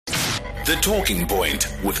The Talking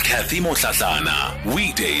Point with Kathy Motlatlana.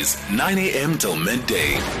 Weekdays, 9 a.m. till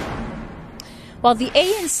midday. Well, the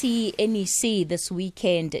ANC NEC this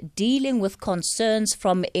weekend dealing with concerns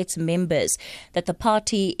from its members that the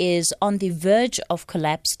party is on the verge of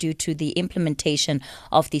collapse due to the implementation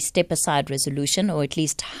of the step-aside resolution, or at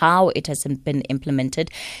least how it hasn't been implemented.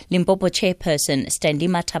 Limpopo chairperson Stanley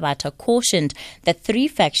Mathabatha cautioned that three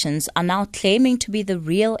factions are now claiming to be the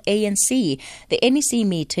real ANC. The NEC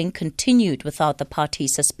meeting continued without the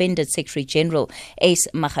party's suspended Secretary General, Ace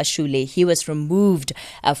Magashule. He was removed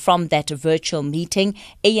from that virtual meeting.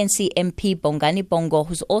 ANC MP Bongani Bongo,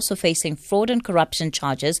 who's also facing fraud and corruption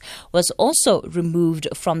charges, was also removed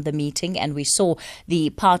from the meeting, and we saw the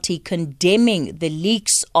party condemning the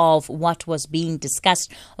leaks of what was being discussed.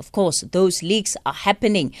 Of course, those leaks are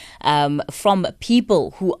happening from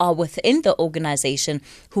people who are within the organization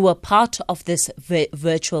who are part of this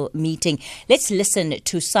virtual meeting. Let's listen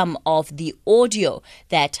to some of the audio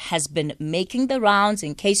that has been making the rounds.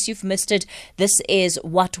 In case you've missed it, this is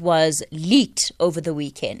what was leaked over the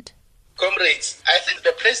weekend. Comrades, I think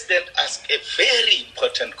the President asked a very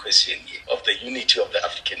important question here of the unity of the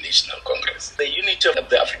African National Congress. The unity of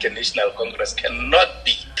the African National Congress cannot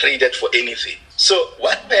be traded for anything. So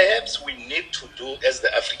what perhaps we need to do as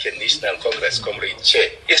the African National Congress, Comrade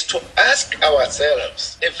Chair, is to ask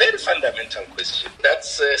ourselves a very fundamental question that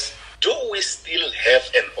says, do we still have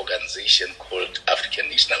an organization called African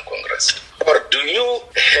National Congress? Or do you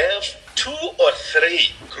have 2 or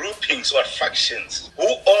 3 groupings or factions who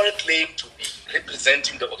all claim to be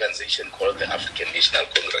representing the organization called the African National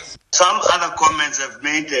Congress? Some other comments have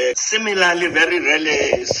made similarly very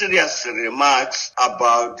really serious remarks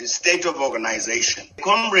about the state of organization.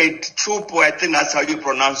 Comrade Chupo, I think that's how you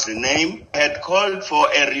pronounce the name, had called for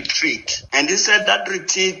a retreat. And he said that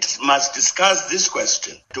retreat must discuss this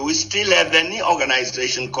question. Do we still have any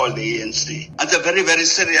organization called the ANC? That's a very, very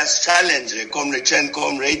serious challenge, Comrade Chen,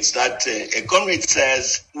 comrades, that a comrade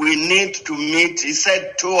says we need to meet, he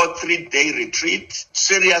said 2 or 3 day retreat,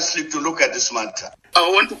 seriously to look at this matter. I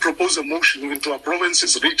want to propose a motion into our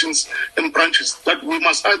provinces, regions, and branches that we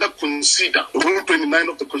must either consider Rule 29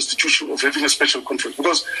 of the Constitution of having a special conference,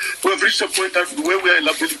 because we have reached a point that where we are in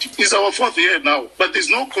liability. It's our 4th year now, but there's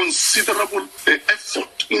no considerable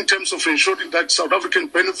effort in terms of ensuring that South African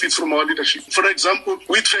benefits from our leadership. For example,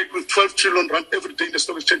 we trade with 12 trillion rand every day in the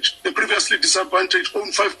stock exchange. The previously disadvantaged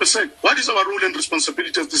own 5%. What is our role and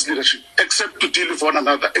responsibility as this leadership? Except to deal with one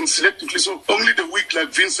another, and selectively so. Only the weak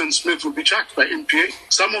like Vincent Smith will be charged by MPA.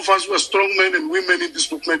 Some of us who are strong men and women in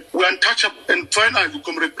this movement, we are untouchable. And finally,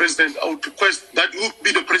 Comrade President, I would request that you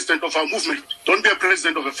be the president of our movement. Don't be a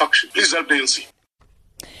president of a faction. Please help the ANC.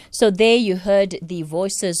 So there you heard the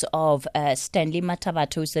voices of Stanley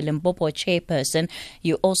Mathabatha, who's the Limpopo chairperson.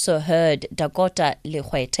 You also heard Dakota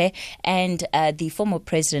Lehuete and the former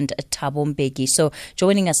president Thabo Mbeki. So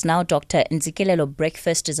joining us now, Dr. Ntsikelelo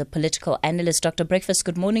Breakfast is a political analyst. Dr. Breakfast,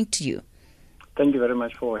 good morning to you. Thank you very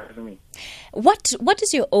much for having me. What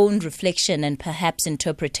is your own reflection and perhaps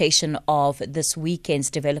interpretation of this weekend's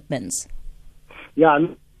developments? Yeah,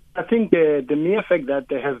 I think the mere fact that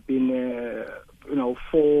there have been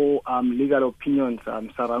 4 legal opinions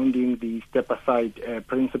surrounding the step-aside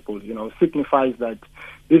principle, signifies that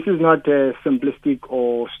this is not simplistic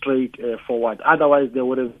or straightforward. Otherwise, there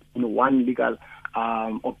would have been one legal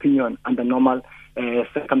opinion under normal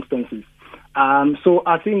circumstances. So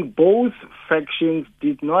I think both factions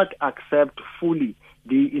did not accept fully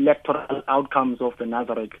the electoral outcomes of the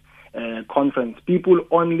Nazareth conference. People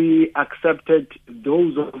only accepted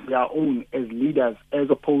those of their own as leaders as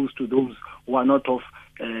opposed to those who are not of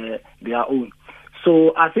their own.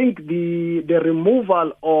 So I think the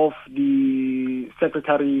removal of the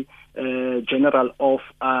Secretary General of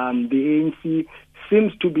the ANC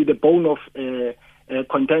seems to be the bone of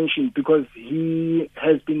contention, because he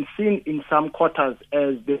has been seen in some quarters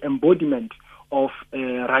as the embodiment of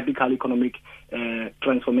radical economic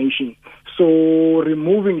transformation. So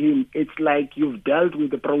removing him, it's like you've dealt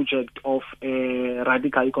with the project of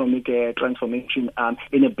radical economic transformation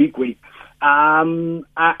in a big way.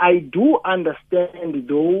 I do understand,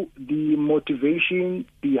 though, the motivation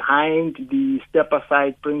behind the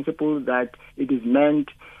step-aside principle, that it is meant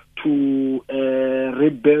to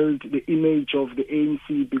rebuild the image of the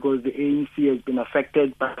ANC, because the ANC has been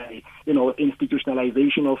affected by,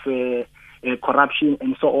 institutionalization of corruption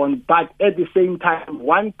and so on. But at the same time,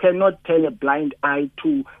 one cannot turn a blind eye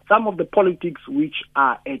to some of the politics which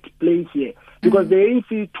are at play here, because the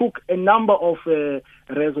ANC took a number of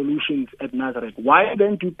resolutions at Nazareth. Why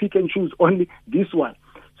then do you pick and choose only this one?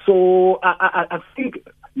 So I think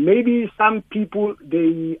maybe some people,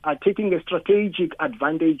 they are taking a strategic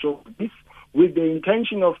advantage of this with the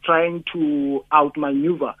intention of trying to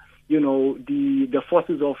outmaneuver, the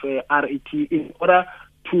forces of RET in order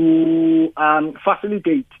to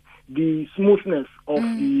facilitate the smoothness of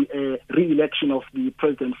the re-election of the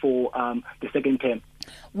president for the second term.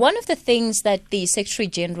 One of the things that the Secretary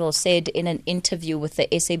General said in an interview with the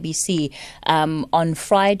SABC on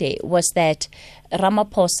Friday was that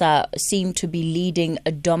Ramaphosa seemed to be leading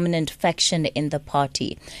a dominant faction in the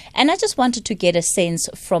party. And I just wanted to get a sense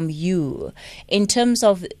from you in terms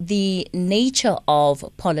of the nature of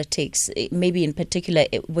politics, maybe in particular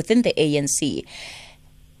within the ANC.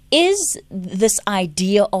 Is this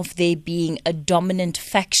idea of there being a dominant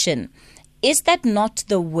faction, is that not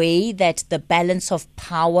the way that the balance of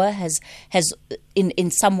power has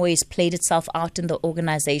in some ways played itself out in the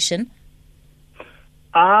organization?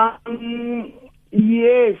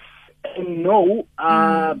 Yes and no,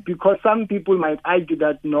 because some people might argue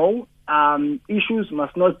that no, issues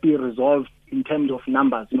must not be resolved in terms of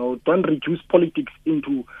numbers. Don't reduce politics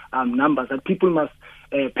into numbers, that people must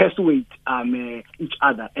persuade each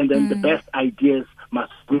other, and then the best ideas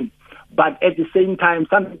must win. But at the same time,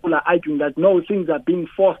 some people are arguing that no, things are being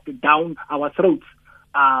forced down our throats,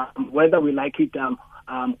 whether we like it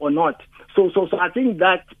or not. So I think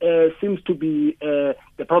that seems to be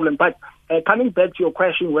the problem. But coming back to your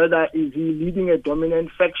question, whether is he leading a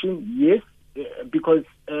dominant faction? Yes, because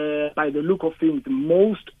by the look of things,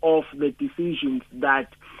 most of the decisions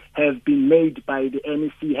that have been made by the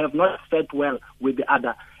NEC have not sat well with the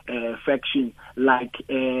other faction, like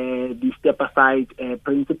the step-aside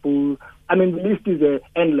principle. I mean, the list is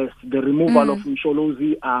endless, the removal of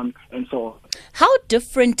Msholozi and so on. How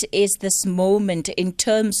different is this moment in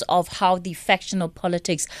terms of how the factional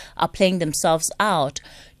politics are playing themselves out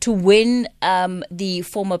to when the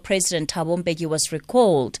former president, Thabo Mbeki, was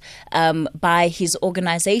recalled by his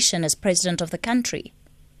organization as president of the country?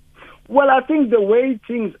 Well, I think the way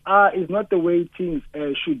things are is not the way things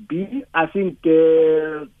should be. I think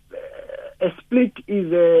a split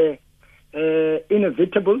is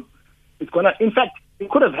inevitable. It's gonna. In fact, it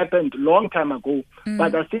could have happened a long time ago.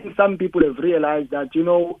 But I think some people have realized that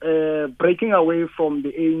breaking away from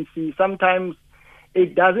the ANC sometimes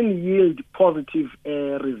it doesn't yield positive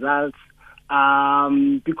results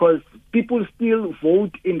because people still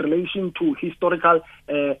vote in relation to historical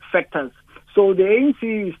factors. So the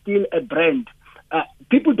ANC is still a brand.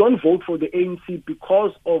 People don't vote for the ANC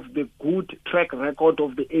because of the good track record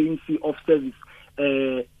of the ANC of service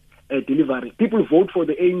delivery. People vote for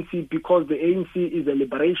the ANC because the ANC is a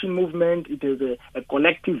liberation movement, it is a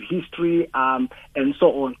collective history, and so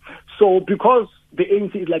on. So because the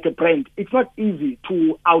ANC is like a brand, it's not easy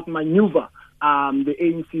to outmaneuver the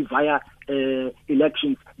ANC via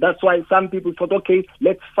elections. That's why some people thought, okay,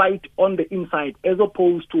 let's fight on the inside as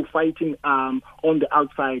opposed to fighting on the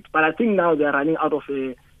outside. But I think now they're running out of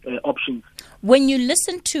options. When you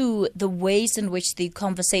listen to the ways in which the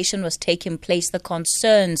conversation was taking place, the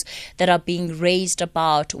concerns that are being raised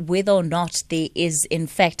about whether or not there is, in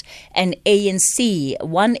fact, one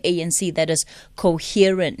ANC that is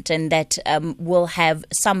coherent and that will have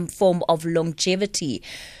some form of longevity,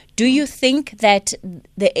 do you think that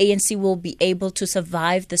the ANC will be able to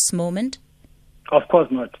survive this moment? Of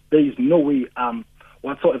course not. There is no way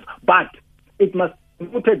whatsoever. But it must be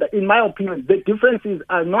noted that, in my opinion, the differences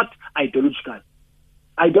are not ideological.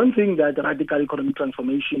 I don't think that radical economic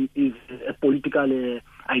transformation is a political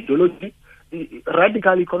ideology.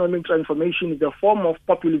 Radical economic transformation is a form of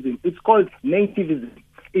populism. It's called nativism.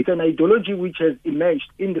 It's an ideology which has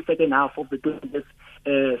emerged in the second half of the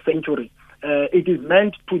 20th century. It is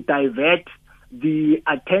meant to divert the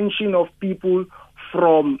attention of people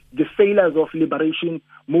from the failures of liberation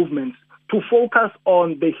movements to focus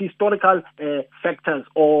on the historical factors,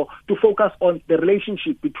 or to focus on the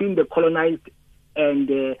relationship between the colonized and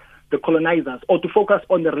the colonizers, or to focus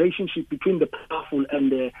on the relationship between the powerful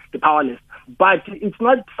and the powerless. But it's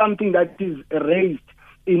not something that is raised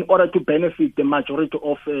in order to benefit the majority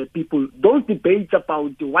of people. Those debates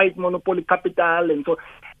about the white monopoly capital and so,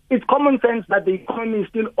 it's common sense that the economy is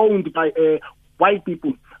still owned by white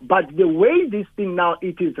people. But the way this thing now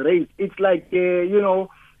it is raised, it's like,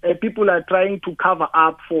 people are trying to cover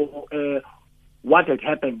up for what had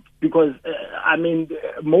happened. Because,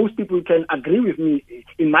 most people can agree with me,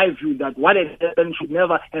 in my view, that what had happened should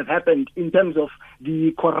never have happened in terms of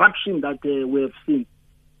the corruption that we have seen.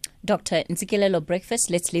 Dr. Ntsikelelo Breakfast,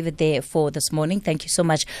 let's leave it there for this morning. Thank you so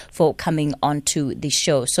much for coming on to the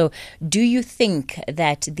show. So do you think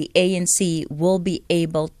that the ANC will be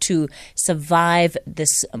able to survive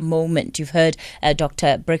this moment? You've heard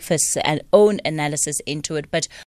Dr. Breakfast's own analysis into it, but